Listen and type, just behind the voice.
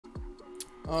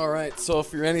Alright, so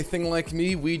if you're anything like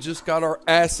me, we just got our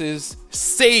asses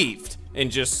saved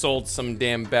and just sold some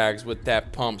damn bags with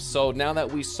that pump. So now that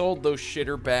we sold those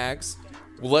shitter bags,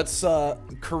 let's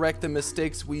correct the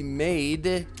mistakes we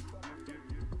made.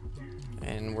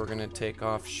 And we're gonna take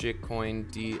off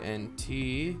shitcoin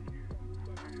DNT.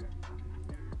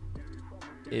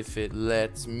 If it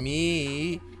lets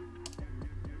me.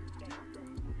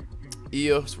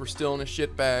 EOS, we're still in a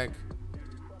shit bag.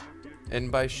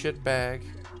 And by shit bag,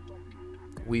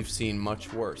 we've seen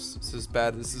much worse. This is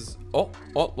bad. This is, oh,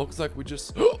 looks like we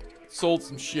just sold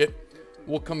some shit.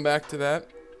 We'll come back to that.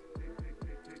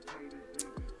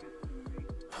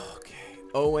 Okay,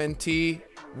 ONT,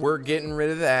 we're getting rid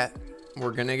of that.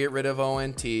 We're gonna get rid of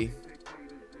ONT.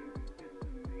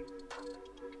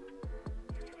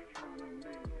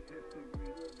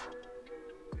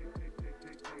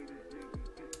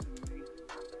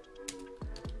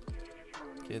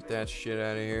 Get that shit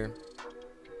out of here.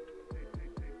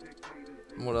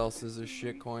 What else is a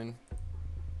shit coin?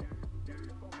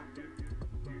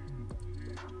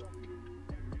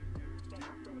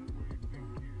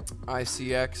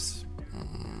 ICX,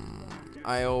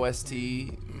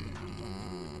 IOST.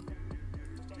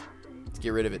 Let's get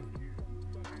rid of it.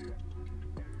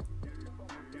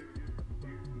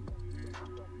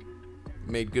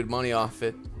 Made good money off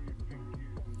it,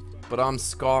 but I'm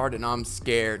scarred and I'm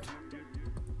scared.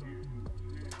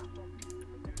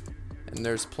 And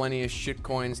there's plenty of shit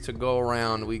coins to go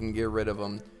around. We can get rid of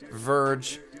them.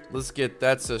 Verge, let's get,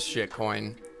 that's a shit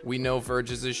coin. We know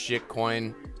Verge is a shit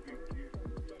coin.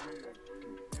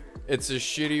 It's a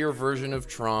shittier version of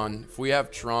Tron. If we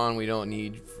have Tron, we don't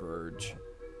need Verge.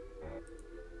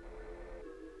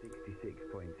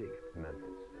 66.6 meters.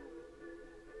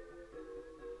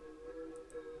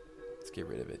 Let's get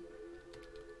rid of it.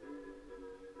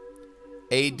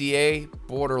 ADA,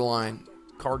 borderline.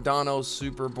 Cardano,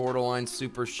 super borderline,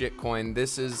 super shitcoin.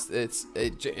 This is, it's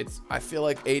I feel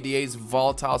like ADA is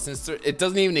volatile since it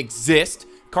doesn't even exist.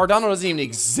 Cardano doesn't even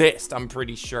exist, I'm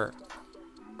pretty sure.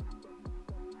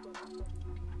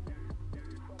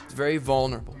 It's very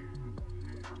vulnerable.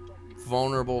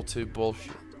 Vulnerable to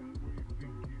bullshit.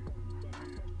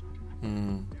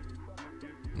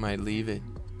 Might leave it.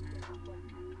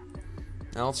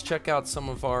 Now let's check out some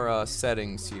of our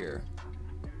settings here.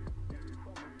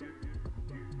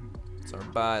 What's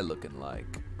our buy looking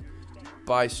like?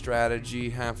 Buy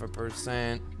strategy,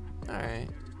 0.5%. Alright.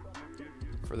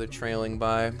 For the trailing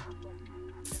buy.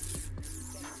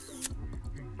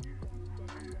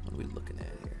 What are we looking at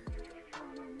here?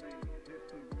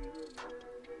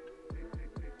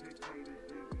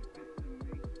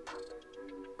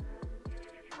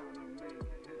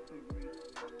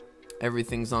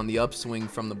 Everything's on the upswing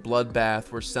from the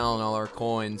bloodbath. We're selling all our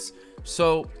coins.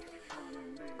 So,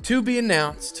 to be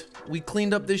announced, we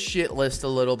cleaned up this shit list a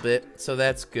little bit, so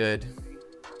that's good.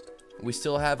 We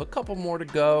still have a couple more to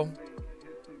go.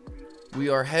 We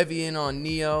are heavy in on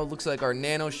Neo. Looks like our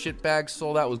nano shit bag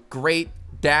sold out was great.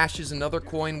 Dash is another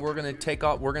coin we're gonna take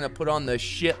off. We're gonna put on the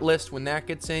shit list when that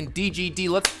gets in. DGD,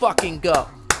 let's fucking go.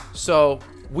 So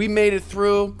we made it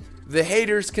through. The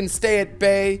haters can stay at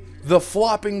bay. The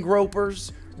flopping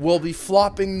gropers will be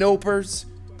flopping nopers.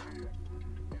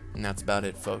 And that's about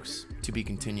it, folks. To be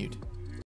continued.